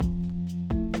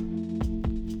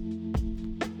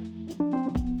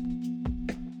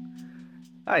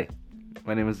Hi,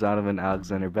 my name is Donovan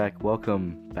Alexander Beck.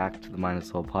 Welcome back to the Mind and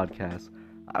Soul podcast.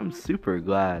 I'm super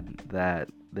glad that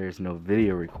there's no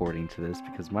video recording to this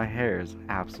because my hair is an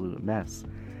absolute mess,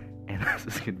 and this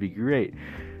is going to be great.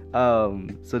 So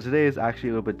today is actually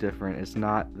a little bit different. It's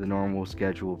not the normal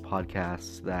scheduled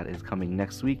podcast that is coming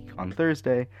next week on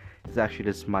Thursday. It's actually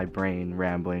just my brain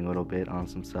rambling a little bit on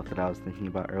some stuff that I was thinking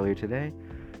about earlier today.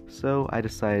 So I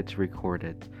decided to record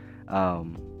it.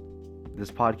 This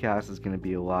podcast is going to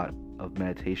be a lot of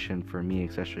meditation for me,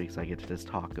 especially because I get to just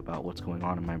talk about what's going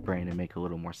on in my brain and make a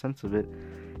little more sense of it,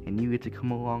 and you get to come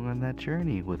along on that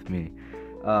journey with me.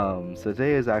 So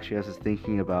today is actually, I was just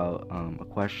thinking about a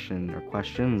question or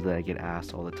questions that I get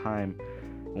asked all the time.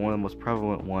 One of the most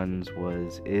prevalent ones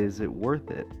was, is it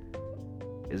worth it?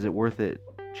 Is it worth it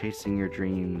chasing your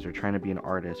dreams or trying to be an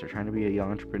artist or trying to be a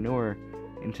young entrepreneur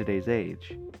in today's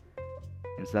age?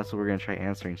 And so that's what we're going to try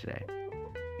answering today.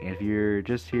 And if you're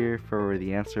just here for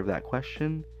the answer of that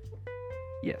question,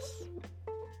 yes.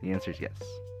 The answer is yes.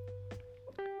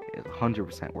 It's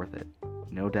 100% worth it.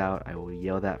 No doubt, I will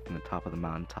yell that from the top of the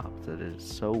mountaintop, that it is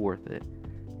so worth it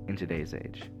in today's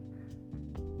age.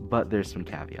 But there's some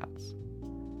caveats.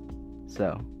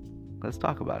 So, let's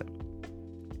talk about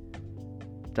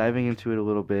it. Diving into it a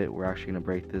little bit, we're actually going to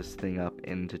break this thing up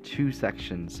into two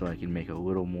sections so I can make a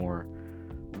little more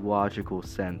logical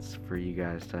sense for you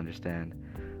guys to understand.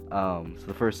 So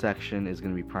the first section is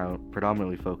going to be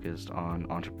predominantly focused on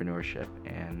entrepreneurship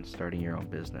and starting your own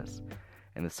business.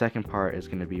 And the second part is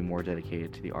going to be more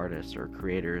dedicated to the artists or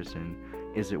creators, and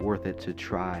is it worth it to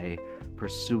try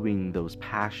pursuing those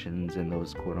passions and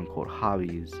those quote-unquote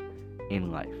hobbies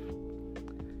in life.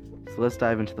 So let's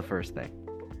dive into the first thing.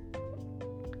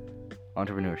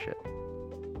 Entrepreneurship.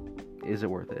 Is it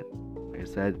worth it? Like I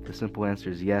said, the simple answer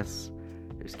is yes.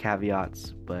 There's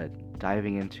caveats, but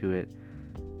diving into it,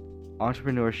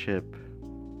 entrepreneurship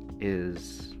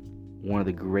is one of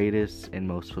the greatest and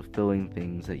most fulfilling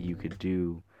things that you could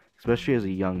do, especially as a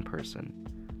young person.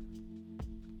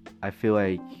 I feel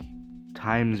like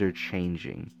times are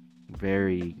changing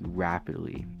very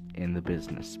rapidly in the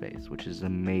business space, which is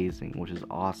amazing, which is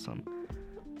awesome.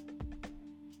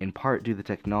 In part due to the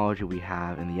technology we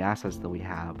have and the assets that we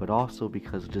have, but also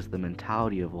because of just the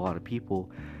mentality of a lot of people.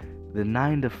 The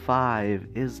 9 to 5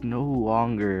 is no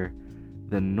longer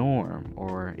the norm,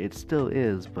 or it still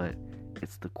is, but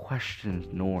it's the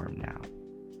questioned norm now,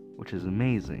 which is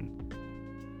amazing.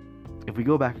 If we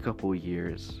go back a couple of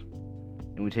years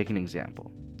and we take an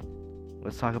example,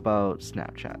 let's talk about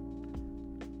Snapchat.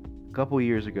 A couple of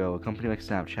years ago, a company like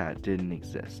Snapchat didn't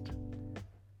exist,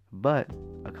 but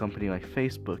a company like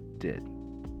Facebook did.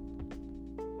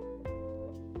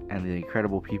 And the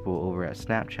incredible people over at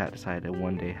Snapchat decided to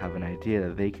one day have an idea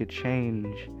that they could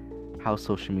change how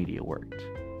social media worked.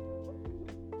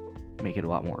 Make it a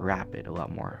lot more rapid, a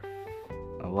lot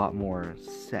more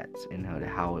set in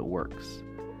how it works.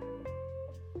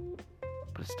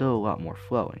 But still a lot more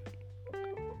flowing.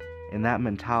 And that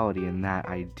mentality and that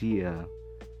idea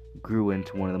grew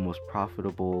into one of the most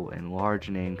profitable and large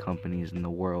name companies in the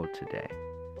world today.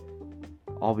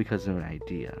 All because of an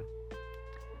idea.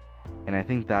 And I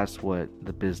think that's what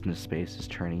the business space is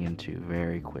turning into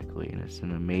very quickly, and it's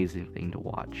an amazing thing to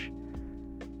watch.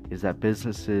 Is that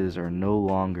businesses are no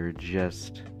longer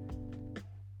just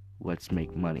let's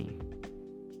make money.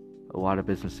 A lot of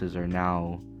businesses are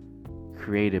now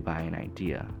created by an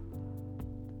idea,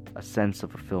 a sense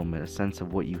of fulfillment, a sense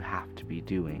of what you have to be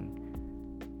doing.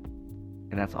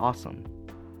 And that's awesome.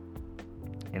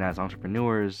 And as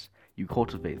entrepreneurs, you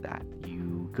cultivate that.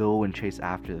 You go and chase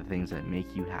after the things that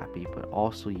make you happy, but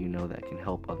also you know that can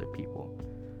help other people.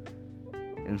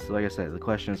 And so, like I said, the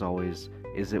question is always,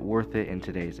 is it worth it in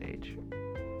today's age?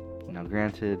 Now,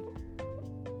 granted,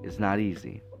 it's not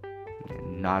easy,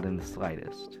 not in the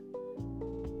slightest.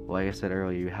 But like I said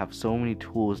earlier, you have so many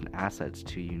tools and assets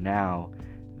to you now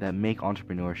that make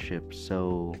entrepreneurship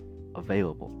so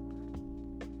available.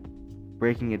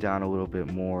 Breaking it down a little bit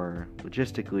more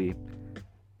logistically,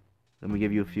 let me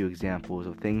give you a few examples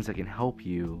of things that can help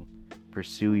you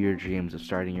pursue your dreams of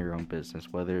starting your own business,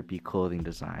 whether it be clothing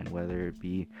design, whether it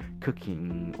be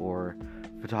cooking or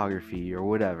photography or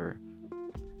whatever.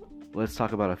 Let's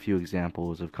talk about a few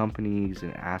examples of companies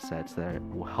and assets that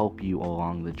will help you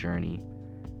along the journey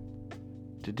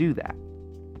to do that.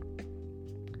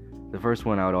 The first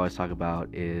one I would always talk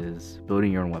about is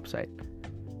building your own website.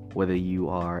 Whether you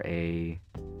are a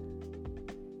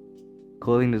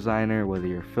clothing designer, whether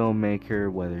you're a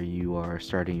filmmaker, whether you are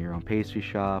starting your own pastry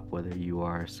shop, whether you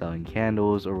are selling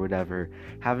candles or whatever,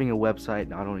 having a website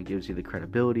not only gives you the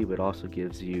credibility, but also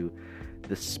gives you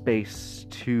the space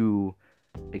to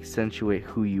accentuate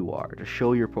who you are, to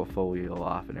show your portfolio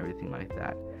off and everything like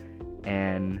that.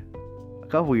 And a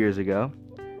couple years ago,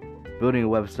 building a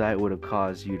website would have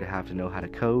caused you to have to know how to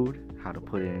code, how to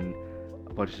put in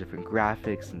a bunch of different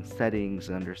graphics and settings,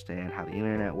 and understand how the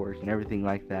internet works and everything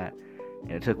like that,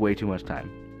 and it took way too much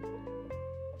time.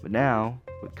 But now,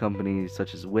 with companies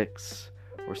such as Wix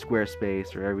or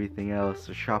Squarespace or everything else,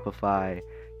 or Shopify,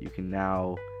 you can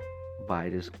now, by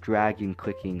just dragging and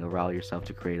clicking, allow yourself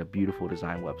to create a beautiful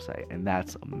design website, and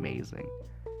that's amazing.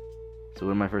 So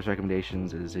one of my first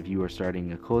recommendations is, if you are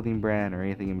starting a clothing brand or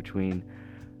anything in between,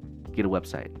 get a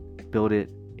website, build it.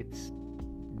 It's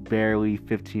barely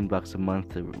 $15 a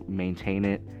month to maintain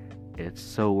it. It's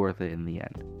so worth it in the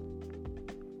end.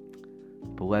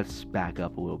 But let's back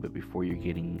up a little bit before you're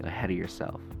getting ahead of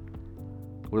yourself.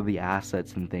 What are the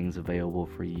assets and things available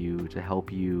for you to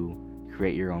help you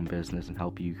create your own business and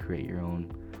help you create your own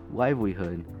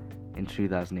livelihood in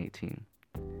 2018?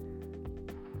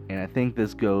 And I think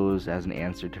this goes as an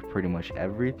answer to pretty much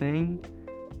everything,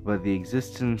 but the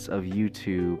existence of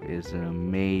YouTube is an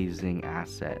amazing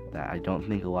asset that I don't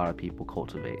think a lot of people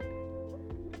cultivate.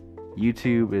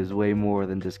 YouTube is way more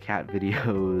than just cat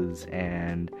videos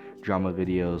and drama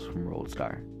videos from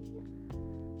Roldstar.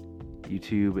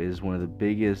 YouTube is one of the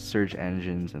biggest search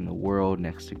engines in the world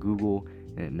next to Google,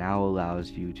 and it now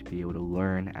allows you to be able to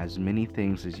learn as many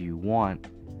things as you want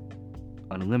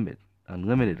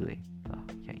unlimitedly. Oh,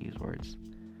 can't use words.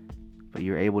 But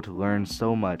you're able to learn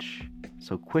so much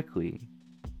so quickly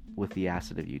with the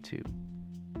asset of YouTube.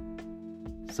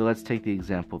 So let's take the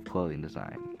example of clothing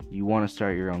design. You want to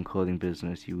start your own clothing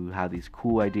business. You have these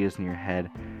cool ideas in your head,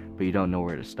 but you don't know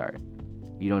where to start.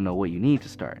 You don't know what you need to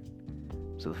start.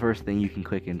 So the first thing you can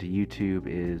click into YouTube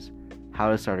is how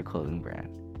to start a clothing brand.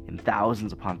 And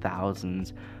thousands upon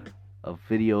thousands of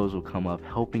videos will come up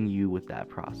helping you with that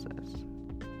process.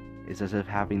 It's as if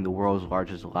having the world's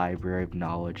largest library of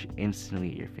knowledge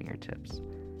instantly at your fingertips.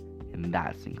 And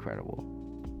that's incredible.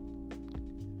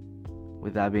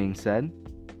 With that being said,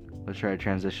 let's try to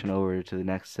transition over to the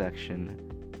next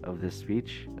section of this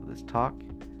speech, of this talk,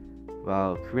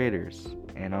 about creators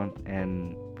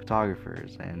and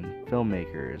photographers and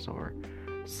filmmakers or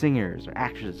singers or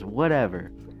actors,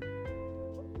 whatever.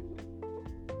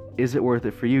 Is it worth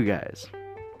it for you guys?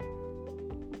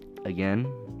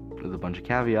 Again, with a bunch of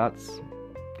caveats,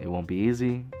 it won't be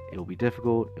easy, it will be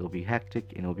difficult, it will be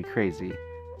hectic, and it will be crazy.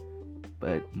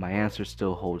 But my answer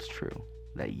still holds true,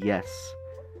 that yes,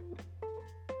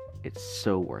 it's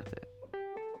so worth it.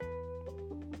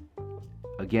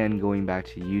 Again, going back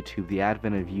to YouTube, the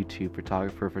advent of YouTube,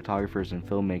 photographers, and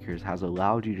filmmakers has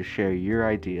allowed you to share your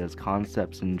ideas,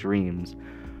 concepts, and dreams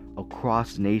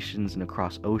across nations and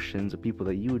across oceans of people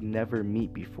that you would never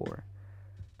meet before.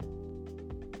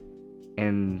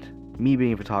 And me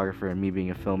being a photographer and me being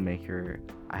a filmmaker,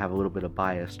 I have a little bit of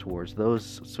bias towards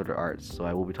those sort of arts, so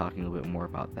I will be talking a little bit more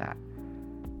about that.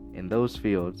 In those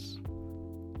fields,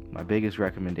 my biggest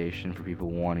recommendation for people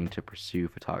wanting to pursue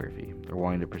photography or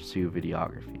wanting to pursue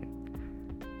videography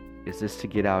is just to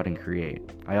get out and create.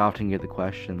 I often get the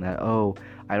question that,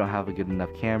 I don't have a good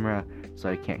enough camera, so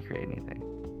I can't create anything.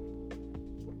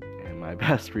 And my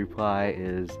best reply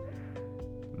is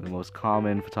the most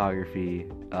common photography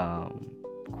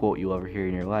quote you'll ever hear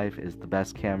in your life is, the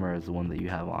best camera is the one that you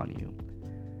have on you.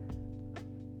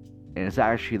 And it's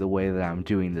actually the way that I'm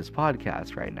doing this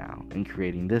podcast right now and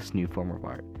creating this new form of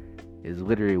art. Is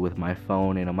literally with my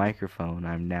phone and a microphone,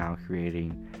 I'm now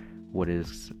creating what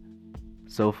is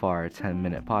so far a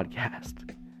 10-minute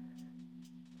podcast.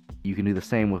 You can do the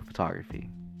same with photography.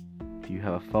 If you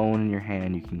have a phone in your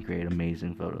hand, you can create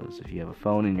amazing photos. If you have a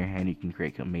phone in your hand, you can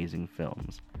create amazing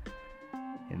films.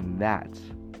 And that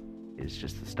is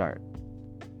just the start.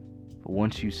 But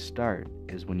once you start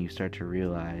is when you start to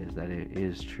realize that it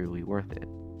is truly worth it.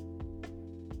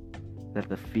 That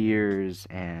the fears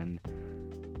and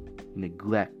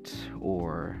neglect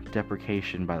or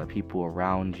deprecation by the people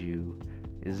around you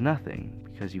is nothing,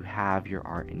 because you have your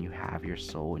art and you have your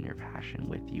soul and your passion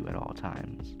with you at all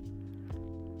times.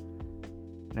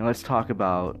 Now let's talk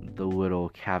about the little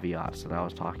caveats that I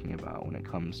was talking about when it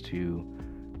comes to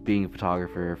being a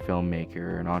photographer,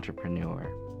 filmmaker, an entrepreneur.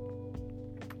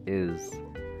 Is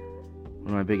one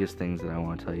of my biggest things that I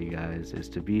want to tell you guys is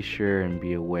to be sure and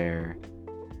be aware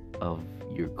of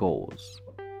your goals,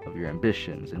 of your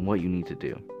ambitions, and what you need to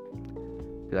do.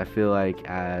 Because I feel like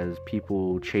as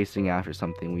people chasing after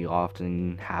something, we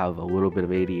often have a little bit of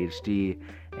ADHD,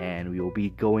 and we will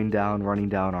be running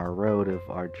down our road of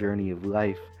our journey of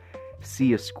life,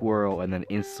 see a squirrel, and then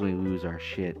instantly lose our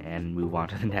shit and move on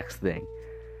to the next thing.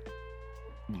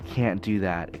 you can't do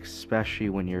that, especially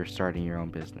when you're starting your own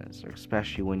business, or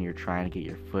especially when you're trying to get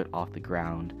your foot off the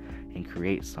ground and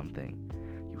create something.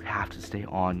 You have to stay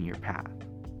on your path.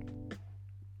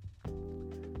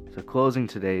 So closing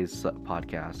today's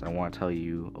podcast, I want to tell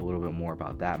you a little bit more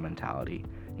about that mentality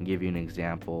and give you an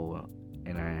example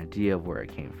and an idea of where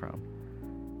it came from.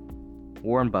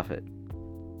 Warren Buffett.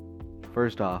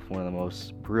 First off, one of the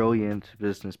most brilliant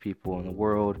business people in the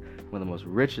world, one of the most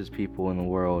richest people in the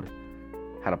world,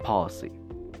 had a policy.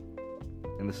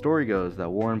 And the story goes that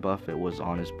Warren Buffett was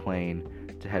on his plane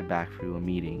to head back to a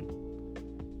meeting.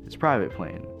 His private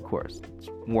plane, of course. It's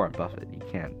Warren Buffett. You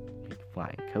can't be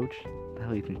flying coach. What the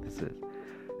hell do you think this is?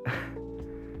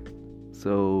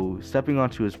 So, stepping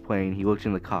onto his plane, he looked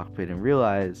in the cockpit and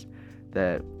realized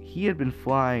that he had been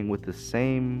flying with the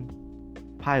same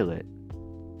pilot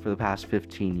for the past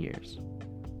 15 years.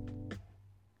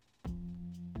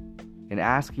 And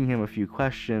asking him a few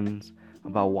questions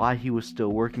about why he was still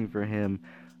working for him,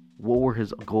 what were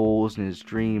his goals and his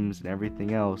dreams and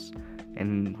everything else,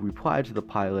 and replied to the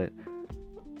pilot,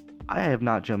 "I have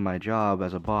not done my job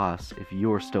as a boss if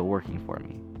you're still working for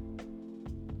me."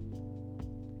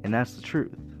 And that's the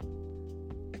truth.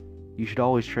 You should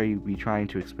always be trying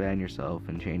to expand yourself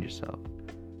and change yourself.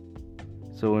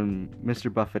 So when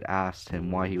Mr. Buffett asked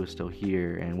him why he was still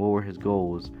here and what were his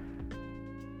goals,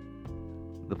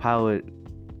 the pilot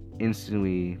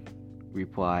instantly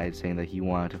replied saying that he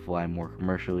wanted to fly more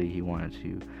commercially, he wanted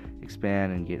to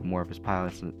expand and get more of his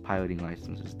piloting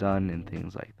licenses done and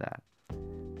things like that.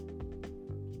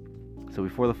 So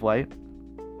before the flight,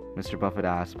 Mr. Buffett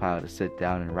asked the pilot to sit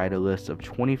down and write a list of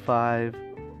 25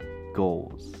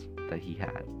 goals that he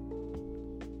had,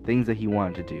 things that he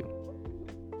wanted to do,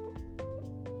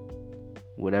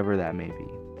 whatever that may be.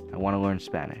 I want to learn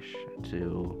Spanish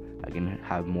so I can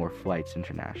have more flights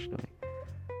internationally.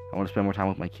 I want to spend more time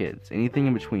with my kids. Anything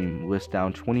in between, list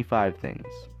down 25 things.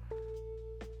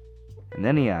 And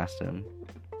then he asked him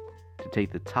to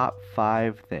take the top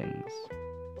 5 things,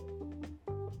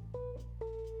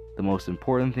 the most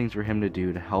important things for him to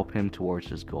do to help him towards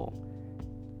his goal,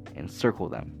 and circle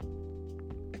them.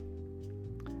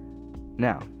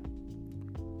 Now,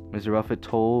 Mr. Buffett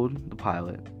told the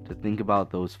pilot to think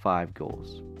about those 5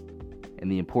 goals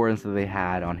and the importance that they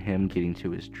had on him getting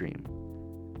to his dream.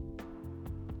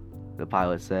 The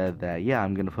pilot said that, yeah,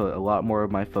 I'm going to put a lot more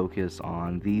of my focus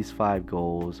on these 5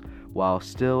 goals while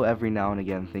still every now and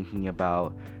again thinking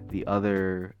about the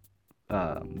other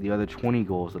 20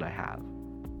 goals that I have.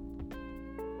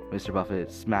 Mr. Buffett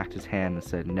smacked his hand and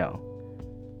said, "No.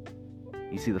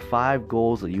 You see, the 5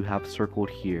 goals that you have circled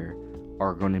here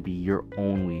are going to be your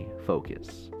only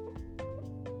focus.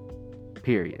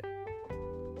 Period.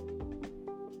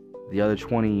 The other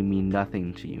 20 mean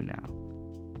nothing to you now."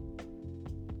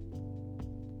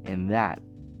 And that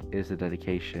is the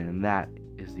dedication, and that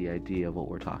is the idea of what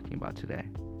we're talking about today.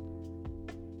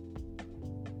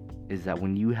 Is that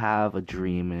when you have a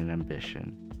dream and an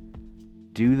ambition,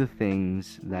 do the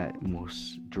things that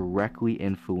most directly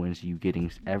influence you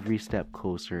getting every step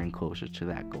closer and closer to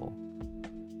that goal.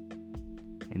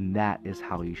 And that is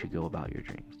how you should go about your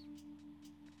dreams.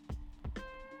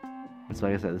 And so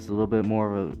like I said, this is a little bit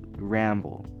more of a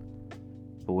ramble.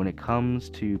 But when it comes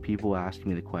to people asking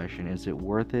me the question, is it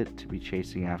worth it to be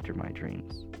chasing after my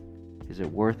dreams? Is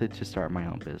it worth it to start my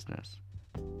own business?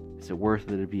 Is it worth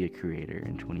it to be a creator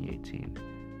in 2018?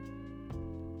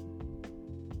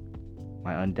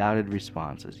 My undoubted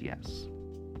response is yes.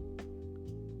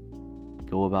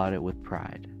 Go about it with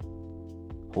pride.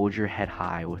 Hold your head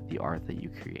high with the art that you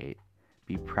create.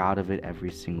 Be proud of it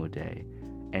every single day,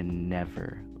 and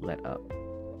never let up.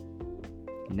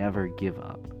 Never give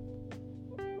up.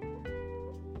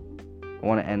 I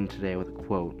want to end today with a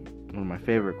quote, one of my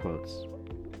favorite quotes,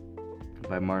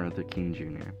 by Martin Luther King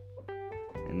Jr.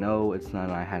 And no, it's not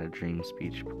an "I had a dream"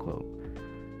 speech quote.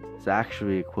 It's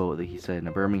actually a quote that he said in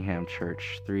a Birmingham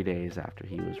church 3 days after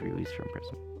he was released from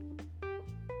prison.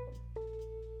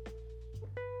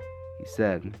 He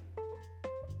said,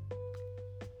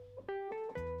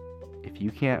 "If you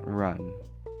can't run,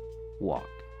 walk.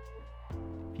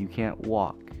 If you can't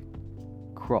walk,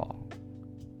 crawl.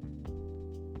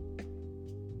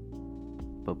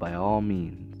 But by all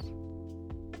means,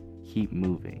 keep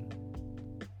moving."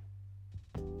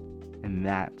 And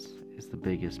that is the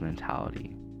biggest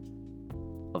mentality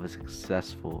of a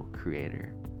successful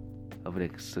creator, of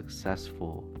a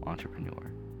successful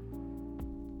entrepreneur.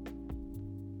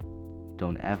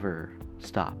 Don't ever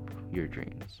stop your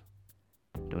dreams.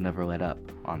 Don't ever let up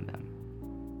on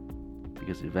them,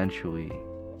 because eventually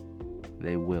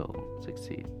they will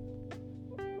succeed.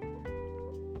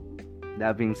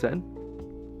 That being said,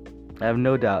 I have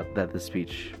no doubt that this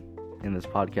speech in this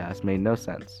podcast made no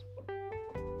sense.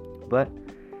 But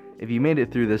if you made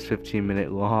it through this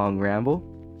 15-minute long ramble,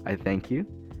 I thank you.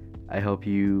 I hope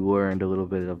you learned a little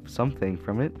bit of something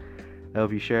from it. I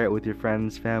hope you share it with your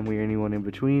friends, family, or anyone in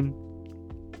between.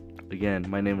 Again,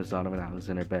 my name is Donovan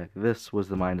Alexander Beck. This was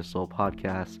the Mind of Soul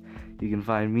podcast. You can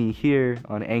find me here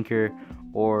on Anchor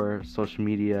or social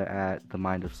media at the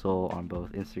Mind of Soul on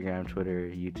both Instagram,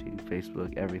 Twitter, YouTube,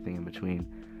 Facebook, everything in between.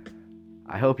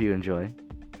 I hope you enjoy.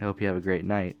 I hope you have a great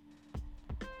night.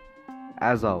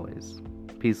 As always,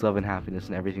 peace, love, and happiness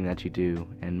in everything that you do,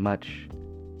 and much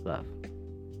love.